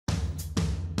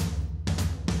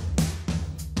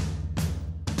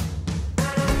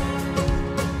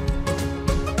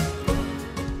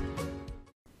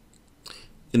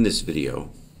In this video,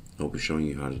 I'll be showing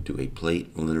you how to do a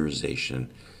plate linearization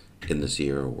in the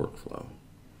Sierra workflow.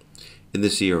 In the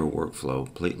Sierra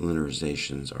workflow, plate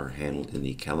linearizations are handled in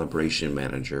the Calibration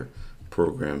Manager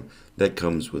program that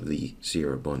comes with the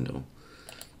Sierra bundle.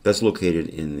 That's located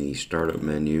in the Startup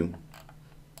menu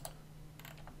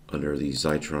under the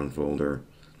Zytron folder,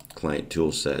 Client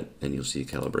Toolset, and you'll see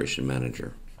Calibration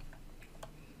Manager.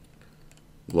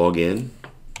 Log in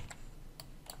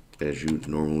as you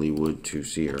normally would to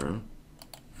Sierra.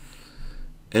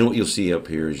 And what you'll see up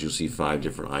here is you'll see 5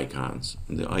 different icons.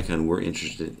 And the icon we're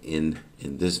interested in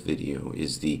this video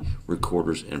is the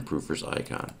recorders and proofers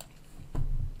icon.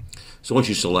 So once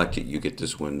you select it, you get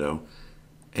this window.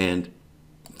 And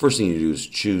first thing you do is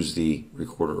choose the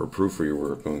recorder or proofer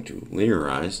you're going to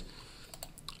linearize.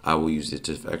 I will use the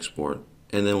TIFF export,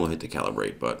 and then we'll hit the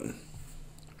calibrate button.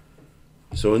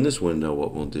 So in this window,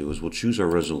 what we'll do is we'll choose our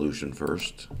resolution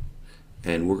first,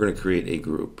 and we're going to create a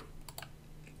group.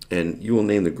 And you will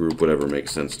name the group whatever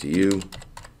makes sense to you.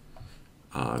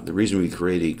 The reason we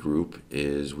create a group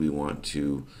is we want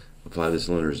to apply this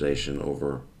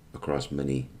linearization across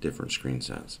many different screen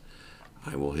sets.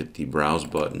 I will hit the browse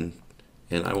button,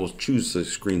 and I will choose the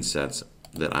screen sets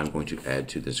that I'm going to add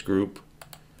to this group.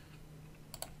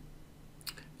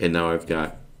 And now I've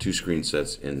got 2 screen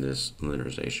sets in this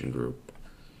linearization group.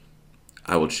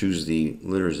 I will choose the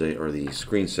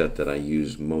screen set that I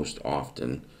use most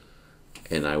often,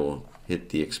 and I will hit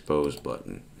the expose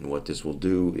button. And what this will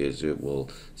do is it will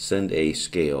send a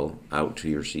scale out to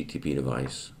your CTP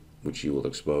device, which you will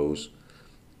expose,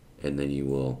 and then you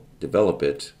will develop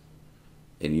it,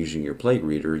 and using your plate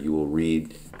reader you will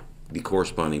read the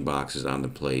corresponding boxes on the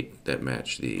plate that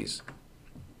match these.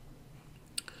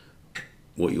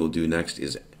 What you will do next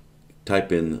is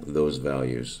type in those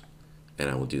values,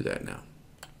 and I will do that now.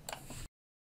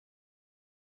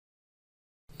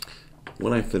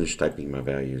 When I finish typing my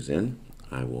values in,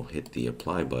 I will hit the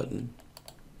apply button,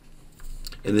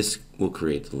 and this will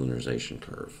create the linearization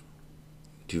curve.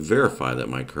 To verify that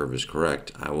my curve is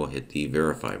correct, I will hit the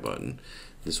verify button.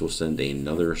 This will send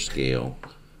another scale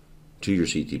to your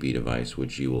CTP device,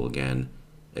 which you will again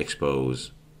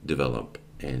expose, develop,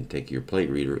 and take your plate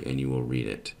reader and you will read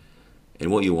it. And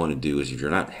what you want to do is, if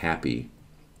you're not happy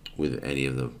with any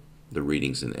of the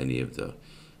readings in any of the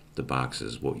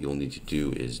boxes, what you'll need to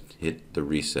do is hit the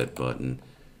reset button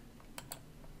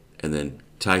and then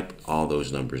type all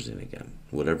those numbers in again.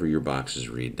 Whatever your boxes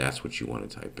read, that's what you want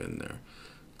to type in there.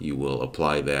 You will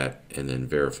apply that and then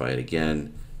verify it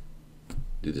again.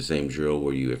 Do the same drill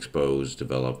where you expose,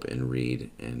 develop, and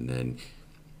read, and then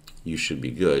you should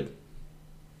be good.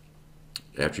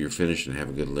 After you're finished and have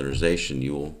a good linearization,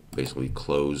 you will basically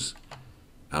close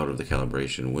out of the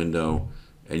calibration window,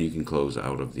 and you can close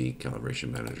out of the Calibration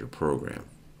Manager program.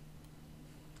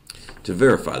 To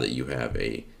verify that you have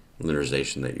a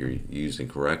linearization that you're using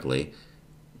correctly,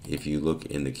 if you look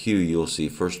in the queue, you'll see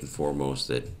first and foremost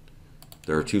that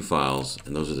there are 2 files,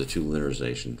 and those are the 2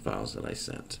 linearization files that I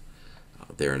sent.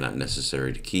 They are not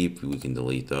necessary to keep. We can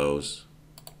delete those.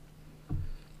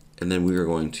 And then we are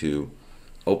going to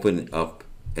open up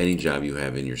any job you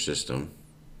have in your system.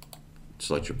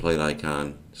 Select your plate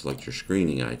icon, select your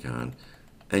screening icon,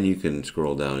 and you can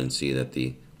scroll down and see that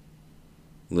the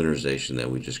linearization that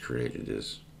we just created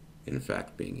is in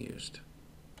fact being used.